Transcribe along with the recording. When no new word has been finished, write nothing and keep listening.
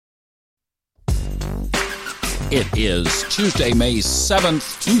It is Tuesday, May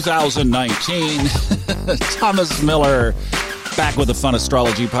 7th, 2019. Thomas Miller back with a fun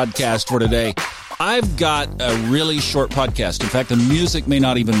astrology podcast for today. I've got a really short podcast. In fact, the music may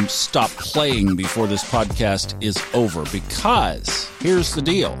not even stop playing before this podcast is over, because here's the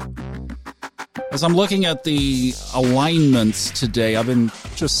deal. As I'm looking at the alignments today, I've been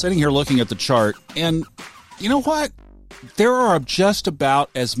just sitting here looking at the chart, and you know what? There are just about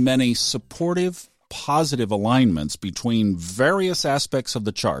as many supportive, positive alignments between various aspects of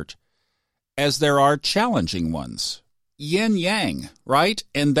the chart as there are challenging ones. Yin yang, right?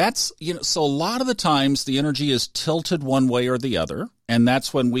 And that's, so a lot of the times the energy is tilted one way or the other, and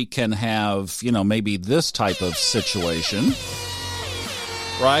that's when we can have, maybe this type of situation,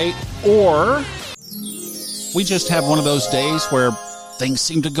 right? Or we just have one of those days where things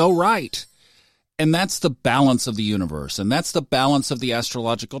seem to go right. And that's the balance of the universe, and that's the balance of the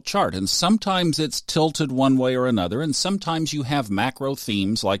astrological chart. And sometimes it's tilted one way or another, and sometimes you have macro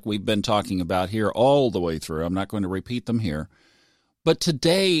themes like we've been talking about here all the way through. I'm not going to repeat them here. But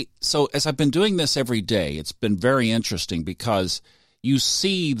today, so as I've been doing this every day, it's been very interesting because you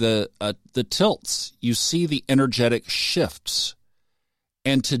see the tilts, you see the energetic shifts.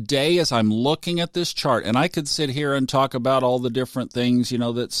 And today, as I'm looking at this chart, and I could sit here and talk about all the different things,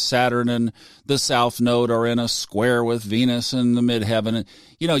 that Saturn and the South Node are in a square with Venus in the midheaven.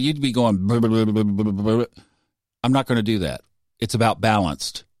 And, you'd be going, blah, blah, blah, blah, blah, blah, blah. I'm not going to do that. It's about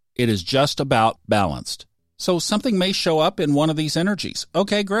balanced. It is just about balanced. So something may show up in one of these energies.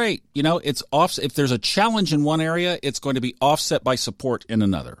 Okay, great. It's off. If there's a challenge in one area, it's going to be offset by support in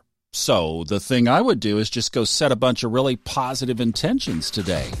another. So the thing I would do is just go set a bunch of really positive intentions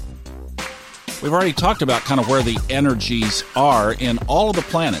today. We've already talked about kind of where the energies are in all of the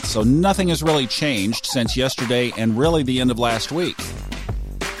planets, so nothing has really changed since yesterday and really the end of last week.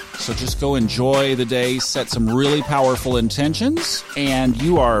 So just go enjoy the day, set some really powerful intentions, and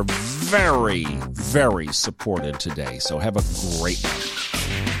you are very, very supported today. So have a great night.